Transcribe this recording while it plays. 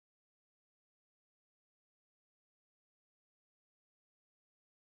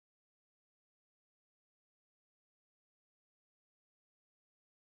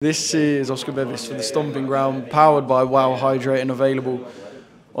This is Oscar Bevis for the Stomping Ground, powered by Wow Hydrate and available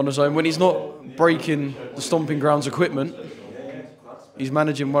on his own. When he's not breaking the Stomping Ground's equipment, he's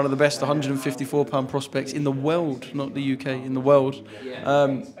managing one of the best 154-pound prospects in the world, not the UK, in the world.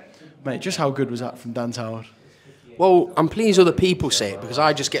 Mate, just how good was that from Dan Toward? Well, I'm pleased other people say it because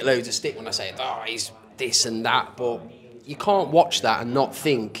I just get loads of stick when I say, oh, he's this and that, but you can't watch that and not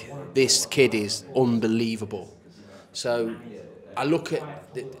think this kid is unbelievable. So I look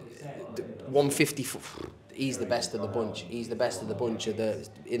at the 154. He's the best of the bunch. He's the best of the bunch in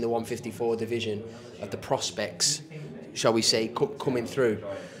the 154 division of the prospects, shall we say, coming through.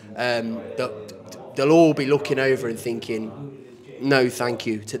 They'll all be looking over and thinking, no, thank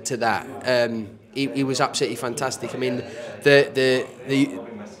you to that. He was absolutely fantastic. I mean, the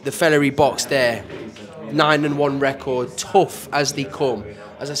fella he boxed there, 9-1 record, tough as they come.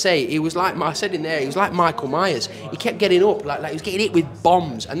 As I say, he was like I said in there. He was like Michael Myers. He kept getting up, like he was getting hit with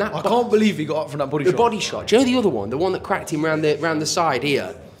bombs. And that I can't believe he got up from that body shot. The body shot. Do you know the other one, the one that cracked him round the side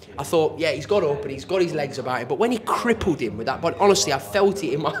here? I thought, yeah, he's got up and he's got his legs about him. But when he crippled him with that body, honestly, I felt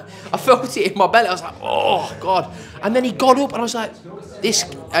it in my belly. I was like, oh God! And then he got up and I was like, this.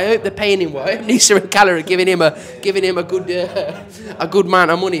 I hope they're paying him well. I hope Lisa and Calla are giving him a good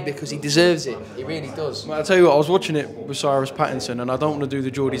amount of money because he deserves it. He really does. Well, I'll tell you what, I was watching it with Cyrus Pattinson, and I don't want to do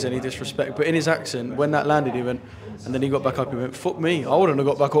the Geordies any disrespect, but in his accent, when that landed, he went, and then he got back up. He went, "Fuck me! I wouldn't have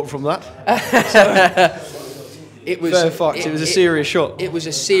got back up from that." So, it was fair fucked. It was a serious shot. It was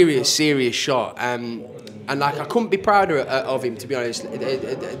a serious shot. And like I couldn't be prouder of him, to be honest.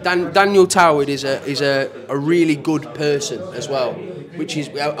 Daniel Toward is a really good person as well, which is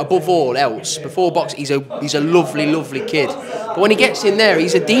above all else. Before boxing, he's a lovely kid. But when he gets in there,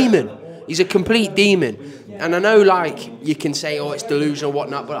 he's a demon. He's a complete demon. And I know, like, you can say, oh, it's delusional,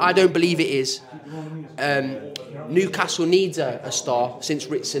 whatnot, but I don't believe it is. Newcastle needs a star since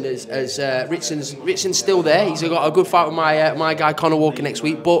Ritson Ritson's still there. He's got a good fight with my guy Conor Walker next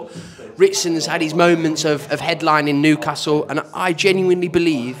week, but Ritson's had his moments of headlining Newcastle, and I genuinely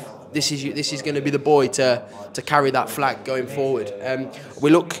believe this is going to be the boy to carry that flag going forward. We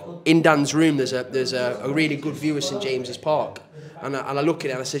look in Dan's room. There's a really good view of St James's Park, and I look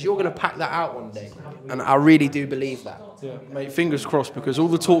at it and I says, you're going to pack that out one day, and I really do believe that. Yeah, mate, fingers crossed, because all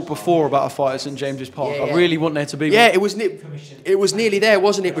the talk before about a fight at St James's Park, I really want there to be one. Yeah, it was nearly there,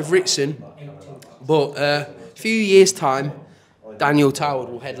 wasn't it, with Ritson? But a few years' time, Daniel Toward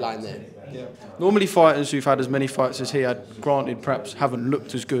will headline there. Yeah. Normally fighters who've had as many fights as he had, granted perhaps haven't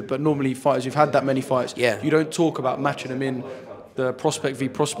looked as good, but normally fighters who've had that many fights, you don't talk about matching them in the prospect v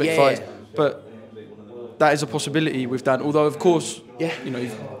prospect fights, but that is a possibility with Dan. Although, of course, you know,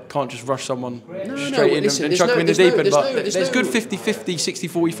 you can't just rush someone straight in and chuck him in the deep end, but there's good 50-50,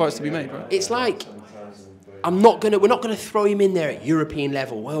 60-40 fights to be made, right? It's like, we're not gonna throw him in there at European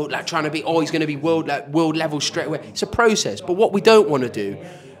level, like trying to be, he's gonna be world level straight away. It's a process. But what we don't want to do,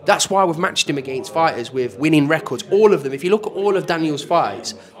 that's why we've matched him against fighters with winning records. All of them. If you look at all of Daniel's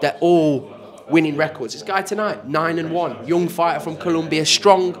fights, they're all winning records. This guy tonight, 9-1, young fighter from Colombia,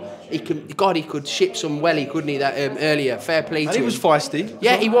 strong. He could ship some welly, couldn't he? That earlier, fair play to him. He was feisty.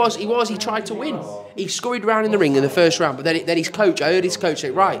 Yeah, he was. He tried to win. He scurried around in the ring in the first round, but then his coach, I heard his coach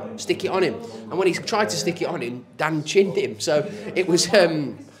say, right, stick it on him. And when he tried to stick it on him, Dan chinned him. So it was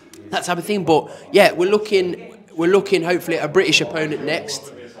that type of thing. But yeah, we're looking hopefully at a British opponent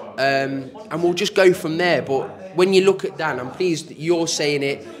next, and we'll just go from there. But when you look at Dan, I'm pleased that you're saying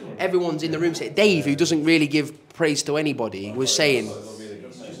it. Everyone's in the room saying, Dave, who doesn't really give praise to anybody, was saying,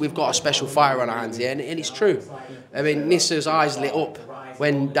 we've got a special fire on our hands here, and it's true. I mean, Nissa's eyes lit up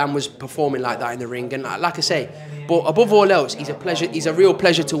when Dan was performing like that in the ring, and like I say, but above all else, he's a pleasure. He's a real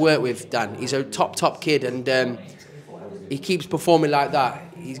pleasure to work with, Dan. He's a top kid, and he keeps performing like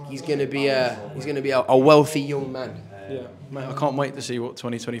that. He's going to be a wealthy young man. Yeah, mate, I can't wait to see what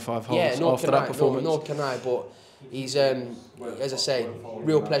 2025 holds after that performance. Nor can I, but he's, as I say,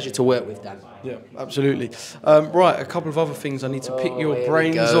 real pleasure to work with, Dan. Yeah, absolutely. Right, a couple of other things I need to pick your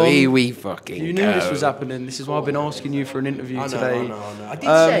brains on. Here we fucking You knew this was happening. This is why I've been asking you for an interview today.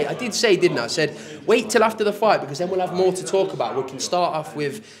 I did say, didn't I? I said, wait till after the fight, because then we'll have more to talk about. We can start off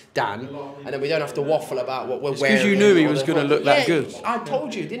with Dan, and then we don't have to waffle about what we're wearing. Because you knew he was going to look that good. I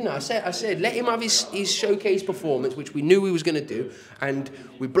told you, didn't I? I said, let him have his showcase performance, which we knew he was going to do, and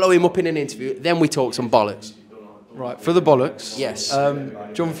we blow him up in an interview, then we talk some bollocks. Right, for the bollocks. Yes.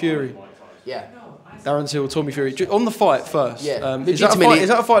 John Fury. Yeah. Darren Till, Tommy Fury. On the fight first. Yeah. Is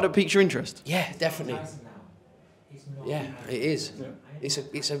that a fight that piques your interest? Yeah, definitely. Yeah, it is. Yeah.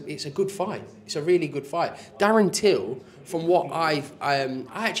 It's a good fight. It's a really good fight. Darren Till, from what I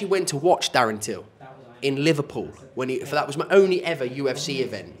actually went to watch Darren Till. in Liverpool that was my only ever UFC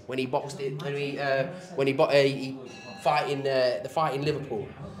event when he boxed it when he fight in the fight in Liverpool.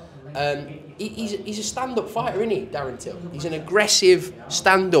 He's a stand-up fighter, isn't he, Darren Till? He's an aggressive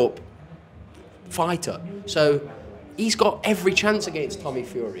stand-up fighter. So he's got every chance against Tommy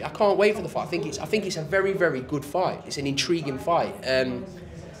Fury. I can't wait for the fight. I think it's a very, very good fight. It's an intriguing fight.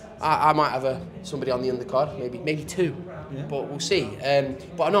 I might have somebody on the undercard, maybe two, but we'll see.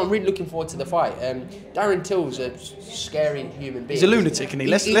 But I know I'm really looking forward to the fight. Darren Till's a scary human being. He's a lunatic, isn't he?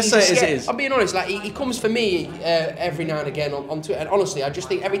 Let's say it as it is. I'm being honest. Like he comes for me every now and again on Twitter, and honestly, I just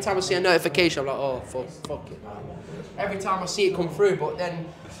think every time I see a notification, I'm like, oh fuck it. Every time I see it come through, but then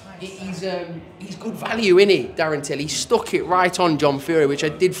he's good value, isn't he, Darren Till? He stuck it right on John Fury, which I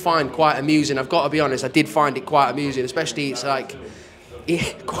did find quite amusing. I've got to be honest, I did find it quite amusing, especially it's like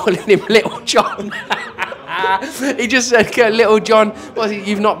calling him Little John. He just said, Little John,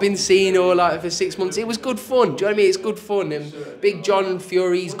 you've not been seen or like for 6 months. It was good fun. Do you know what I mean? It's good fun. And Big John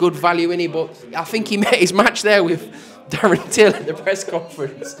Fury's good value, innit? But I think he met his match there with Darren Till at the press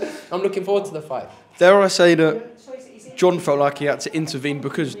conference. I'm looking forward to the fight. Dare I say that John felt like he had to intervene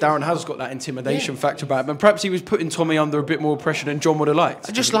because Darren has got that intimidation factor about him, and perhaps he was putting Tommy under a bit more pressure than John would have liked.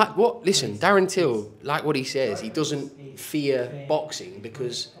 I just like what? Listen, Darren Till, like what he says, he doesn't fear boxing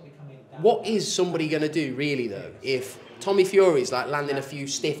because what is somebody going to do really though if Tommy Fury's like landing a few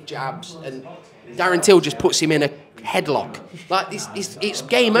stiff jabs and Darren Till just puts him in a headlock? Like it's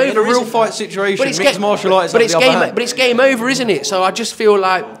game over. In a real fight situation, mixed martial arts, but it's game over, isn't it? So I just feel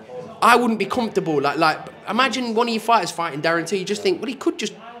like I wouldn't be comfortable. Like imagine one of your fighters fighting Darren Till. You just think, well, he could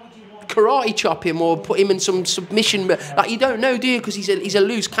just karate chop him or put him in some submission. Like you don't know, do you? Because he's a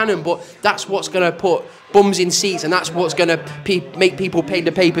loose cannon. But that's what's going to put bums in seats, and that's what's going to make people pay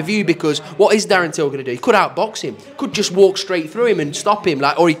the pay-per-view. Because what is Darren Till going to do? He could outbox him. Could just walk straight through him and stop him.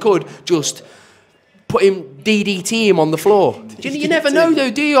 Or he could just put him DDT him on the floor. You never know,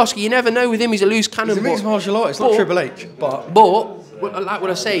 though, do you, Oscar? You never know with him. He's a loose cannon. He's a mixed martial artist, not Triple H. But like what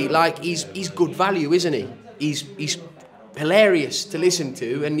I say, like he's good value, isn't he? He's hilarious to listen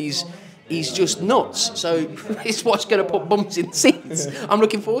to, and he's just nuts. So it's what's going to put bumps in seats. I'm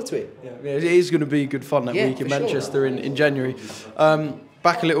looking forward to it. Yeah, it is going to be good fun that week in Manchester in January.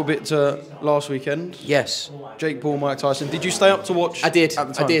 Back a little bit to last weekend. Yes. Jake Paul, Mike Tyson. Did you stay up to watch? I did. At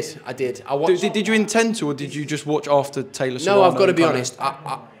the time? I did. I watched. Did you intend to, or did you just watch after Taylor Serrano? No, I've got to be honest.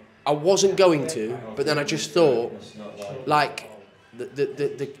 I wasn't going to, but then I just thought, like,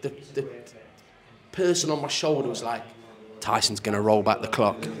 the person on my shoulder was like, Tyson's going to roll back the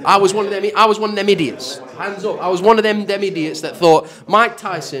clock. I was one of them idiots. Hands up. I was one of them idiots that thought Mike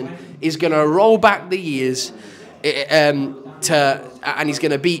Tyson is going to roll back the years and he's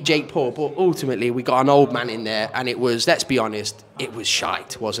going to beat Jake Paul. But ultimately, we got an old man in there, and it was, let's be honest, it was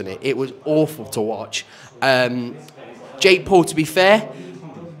shite, wasn't it? It was awful to watch. Jake Paul, to be fair,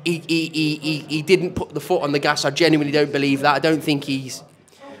 he didn't put the foot on the gas. I genuinely don't believe that. I don't think he's...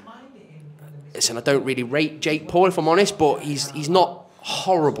 Listen, I don't really rate Jake Paul, if I'm honest, but he's not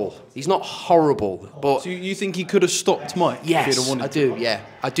horrible. He's not horrible, but... So you think he could have stopped Mike? Yes, I do, yeah.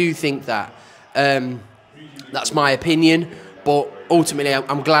 I do think that. That's my opinion, but ultimately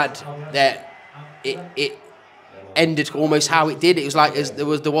I'm glad that it ended almost how it did. It was like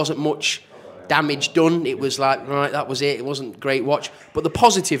there wasn't much damage done. It was like, right, that was it. It wasn't a great watch. But the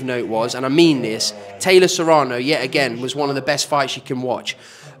positive note was, and I mean this, Taylor Serrano, yet again, was one of the best fights you can watch.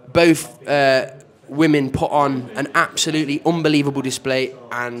 Both women put on an absolutely unbelievable display,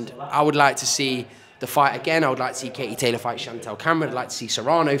 and I would like to see the fight again. I would like to see Katie Taylor fight Chantel Cameron. I'd like to see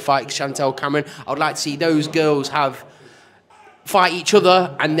Serrano fight Chantel Cameron. I would like to see those girls fight each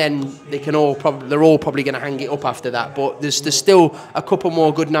other, and then they're all probably going to hang it up after that. But there's still a couple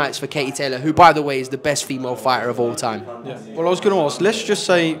more good nights for Katie Taylor, who, by the way, is the best female fighter of all time. Yeah. Well, I was going to ask, let's just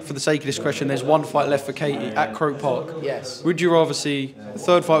say, for the sake of this question, there's one fight left for Katie at Croke Park. Yes. Would you rather see the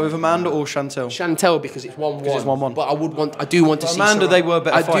third fight with Amanda or Chantel? Chantel, because it's 1-1. Because it's 1-1. But I do want to see Amanda, they were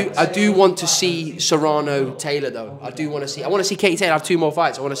better fights. I do want to see Serrano Taylor though. I want to see Katie Taylor have 2 more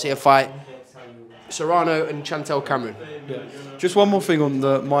fights. I want to see a fight Serrano and Chantel Cameron. Yeah. Just one more thing on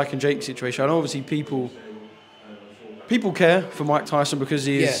the Mike and Jake situation. I know obviously people care for Mike Tyson because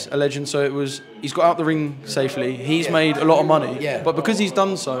he is a legend. So he's got out the ring safely. He's made a lot of money. Yeah. But because he's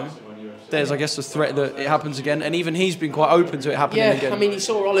done so, there's, I guess, the threat that it happens again. And even he's been quite open to it happening again. Yeah, I mean, he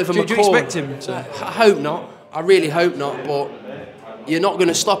saw Oliver McCall. Do you expect him to? I hope not. I really hope not. But you're not going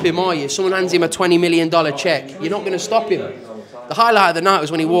to stop him, are you? Someone hands him a $20 million check. You're not going to stop him. The highlight of the night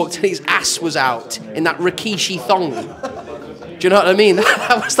was when he walked and his ass was out in that Rikishi thong. Do you know what I mean?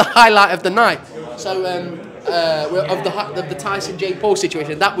 That was the highlight of the night. So, of the Tyson Jake Paul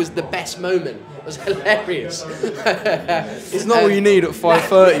situation, that was the best moment. It was hilarious. It's not what you need at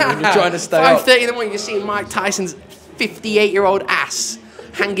 5:30 when you're trying to stay up. 5:30 in the morning, you're seeing Mike Tyson's 58-year-old ass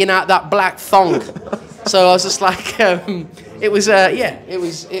hanging out that black thong. So I was just like, it is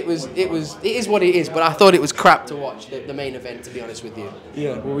what it is. But I thought it was crap to watch the main event, to be honest with you.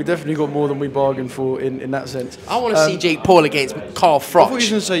 Yeah, well, we definitely got more than we bargained for in that sense. I want to see Jake Paul against Carl Froch. I thought you were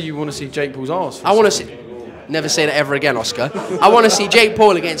going to say you want to see Jake Paul's arse. I want to see. Never say that ever again, Oscar. I want to see Jake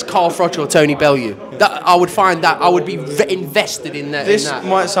Paul against Carl Froch or Tony Bellew. That I would find that I would be invested in that. This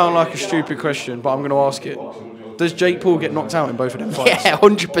might sound like a stupid question, but I'm going to ask it. Does Jake Paul get knocked out in both of them fights? Yeah,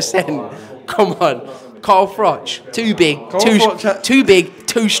 100%. Come on. Carl Froch, too big, too big,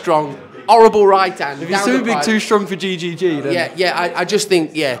 too strong, horrible right hand. If he's too big, too strong for GGG, then... Yeah, I just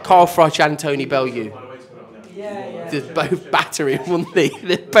think, Carl Froch and Tony Bellew. They both batter him, wouldn't they?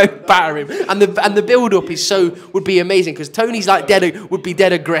 They both batter him, and the build-up would be amazing because Tony's like would be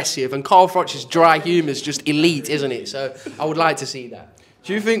dead aggressive, and Carl Froch's dry humour is just elite, isn't it? So I would like to see that.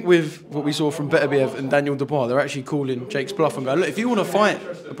 Do you think with what we saw from Beterbiev and Daniel Dubois, they're actually calling Jake's bluff and going, look, if you want to fight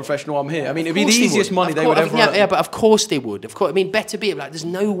a professional, I'm here. I mean, it'd be the easiest money they would ever earn. Yeah, but of course they would. Of course, I mean, Beterbiev, like, there's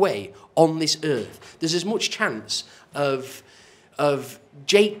no way on this earth there's as much chance of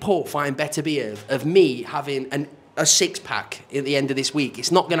Jake Paul fighting Beterbiev of me having a six-pack at the end of this week.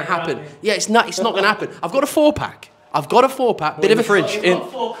 It's not going to happen. Yeah, it's not going to happen. I've got a four-pack. Bit of a fridge.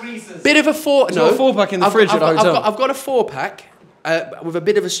 Bit of a four. No, a four-pack in the fridge at the hotel. I've got a four-pack. With a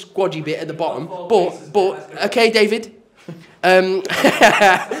bit of a squodgy bit at the bottom, but okay, David. That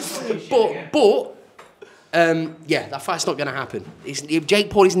fight's not going to happen.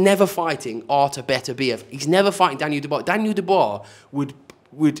 Jake Paul is never fighting Artur Beterbiev. He's never fighting Daniel Dubois. Daniel Dubois would.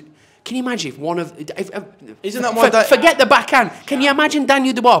 Can you imagine if one of... Isn't that why... Forget the backhand. Can you imagine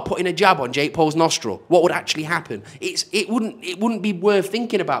Daniel Dubois putting a jab on Jake Paul's nostril? What would actually happen? It wouldn't be worth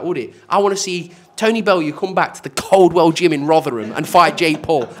thinking about, would it? I want to see Tony Bellew come back to the Coldwell Gym in Rotherham and fight Jake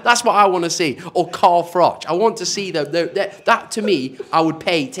Paul. That's what I want to see. Or Carl Froch. I want to see that, to me, I would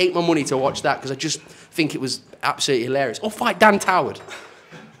take my money to watch that because I just think it was absolutely hilarious. Or fight Dan Toward.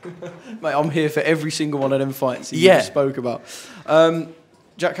 Mate, I'm here for every single one of them fights you just spoke about.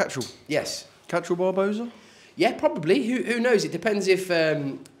 Jack Catterall. Yes. Catterall Barboza? Yeah, probably. Who knows? It depends if...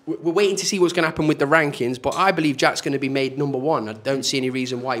 we're waiting to see what's going to happen with the rankings, but I believe Jack's going to be made #1. I don't see any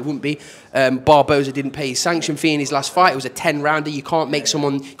reason why he wouldn't be. Barboza didn't pay his sanction fee in his last fight. It was a 10-rounder. You can't make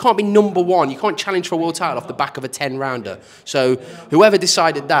someone... You can't be #1. You can't challenge for a world title off the back of a 10-rounder. So whoever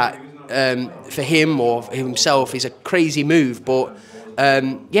decided that, for him or for himself, is a crazy move, but...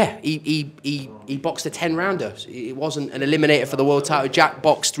 he boxed a 10-rounder. It wasn't an eliminator for the world title. Jack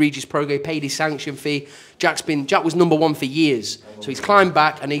boxed Regis Prograis, paid his sanction fee. Jack was #1 for years. So he's climbed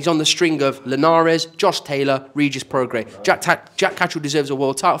back and he's on the string of Linares, Josh Taylor, Regis Prograis. Jack Catterall deserves a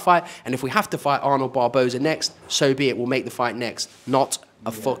world title fight, and if we have to fight Arnold Barboza next, so be it. We'll make the fight next. Not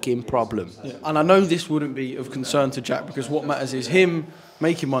a fucking problem. Yeah. And I know this wouldn't be of concern to Jack because what matters is him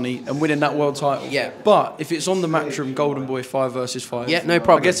making money and winning that world title. Yeah. But if it's on the Matchroom Golden Boy 5 versus 5, yeah, no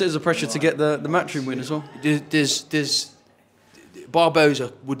problem. I guess there's a pressure to get the Matchroom win as well.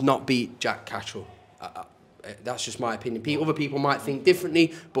 Barboza would not beat Jack Catterall. That's just my opinion. Other people might think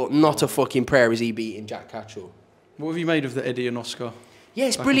differently, but not a fucking prayer is he beating Jack Catterall. What have you made of the Eddie and Oscar? Yeah,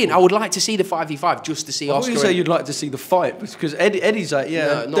 it's brilliant. I would like to see the 5v5 just to see Oscar. What would you say you'd like to see the fight? Because Eddie's like,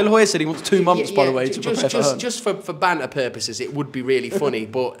 yeah. De La Hoya said he wants 2 months, by the way, to prepare for Hearn. Just for banter purposes, it would be really funny.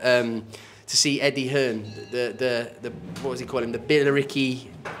 But to see Eddie Hearn, the what was he calling him? The Billericay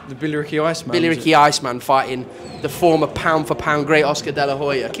Iceman. Billericay Iceman fighting the former pound-for-pound great Oscar De La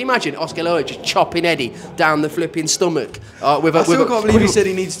Hoya. Can you imagine Oscar De La Hoya just chopping Eddie down the flipping stomach? I still can't believe he said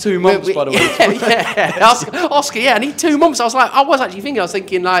he needs 2 months, by the way. Yeah. Oscar, I need 2 months. I was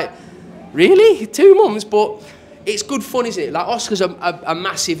thinking, like, really? 2 months? But it's good fun, isn't it? Like, Oscar's a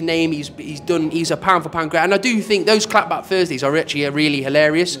massive name. He's a pound-for-pound great. And I do think those Clapback Thursdays are actually really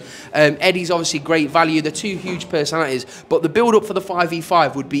hilarious. Eddie's obviously great value. They're 2 huge personalities. But the build-up for the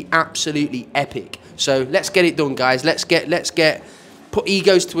 5v5 would be absolutely epic. So let's get it done, guys. Let's put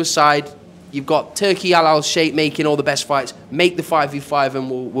egos to a side. You've got Turkey Alal's shape making all the best fights. Make the 5v5 and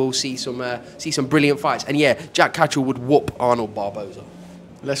we'll see some brilliant fights. And yeah, Jack Catterall would whoop Arnold Barboza.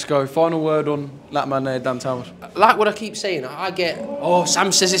 Let's go. Final word on Latman Dan Towers. Like what I keep saying,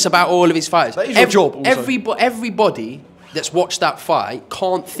 Sam says this about all of his fights. That is your job also. Everybody that's watched that fight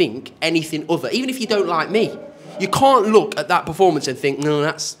can't think anything other. Even if you don't like me, you can't look at that performance and think,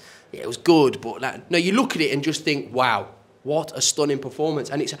 no, it was good, but no, you look at it and just think, wow, what a stunning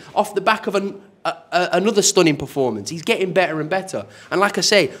performance. And it's off the back of another stunning performance. He's getting better and better. And like I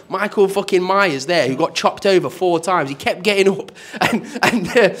say, Michael fucking Myers there, who got chopped over 4 times, he kept getting up.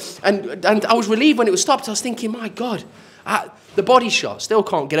 And I was relieved when it was stopped. I was thinking, my God, the body shot. Still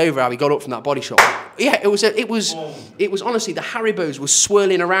can't get over how he got up from that body shot. Yeah, it was honestly, the Haribos were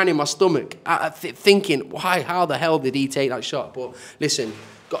swirling around in my stomach, thinking, why? How the hell did he take that shot? But listen,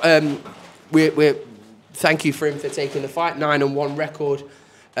 we're thank you for him for taking the fight, 9-1 record.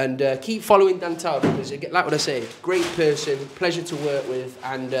 And keep following Dan Tao, because, like what I say, great person, pleasure to work with,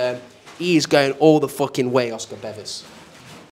 and he is going all the fucking way, Oscar Bevis.